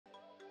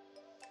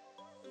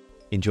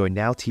Enjoy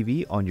Now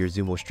TV on your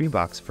Xumo Stream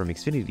Box from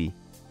Xfinity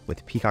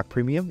with Peacock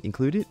Premium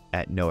included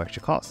at no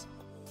extra cost.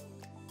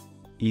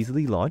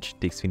 Easily launch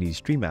the Xfinity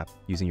Stream app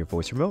using your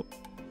voice remote.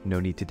 No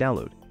need to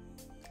download.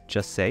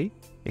 Just say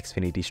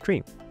Xfinity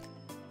Stream.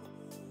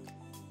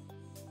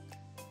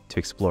 To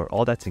explore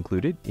all that's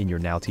included in your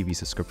Now TV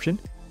subscription,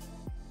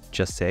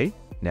 just say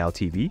Now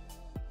TV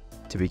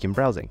to begin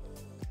browsing.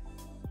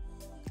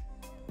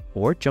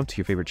 Or jump to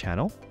your favorite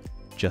channel,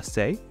 just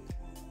say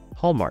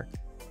Hallmark.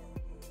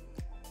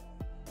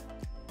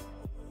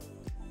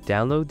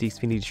 Download the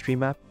Xfinity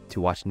Stream app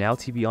to watch Now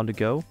TV on the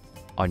go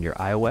on your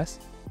iOS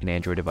and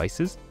Android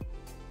devices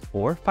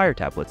or Fire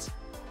tablets.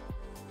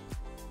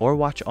 Or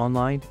watch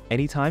online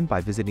anytime by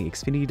visiting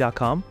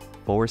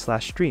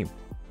xfinity.com/stream.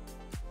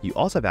 You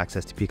also have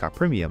access to Peacock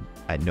Premium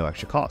at no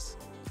extra cost.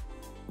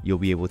 You'll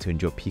be able to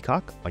enjoy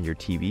Peacock on your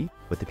TV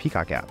with the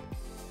Peacock app.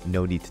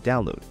 No need to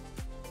download.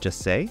 Just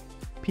say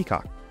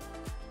Peacock.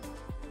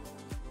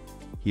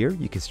 Here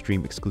you can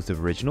stream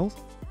exclusive originals,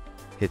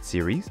 hit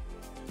series,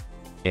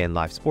 and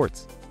live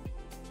sports.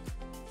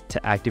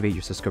 To activate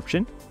your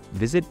subscription,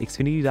 visit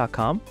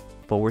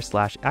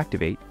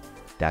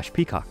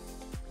xfinity.com/activate-peacock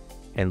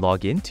and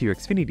log in to your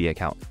Xfinity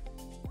account.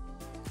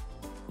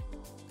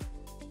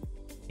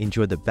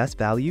 Enjoy the best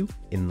value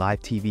in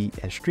live TV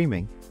and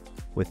streaming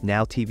with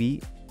Now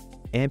TV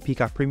and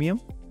Peacock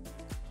Premium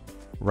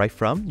right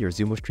from your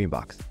Xumo Stream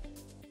Box.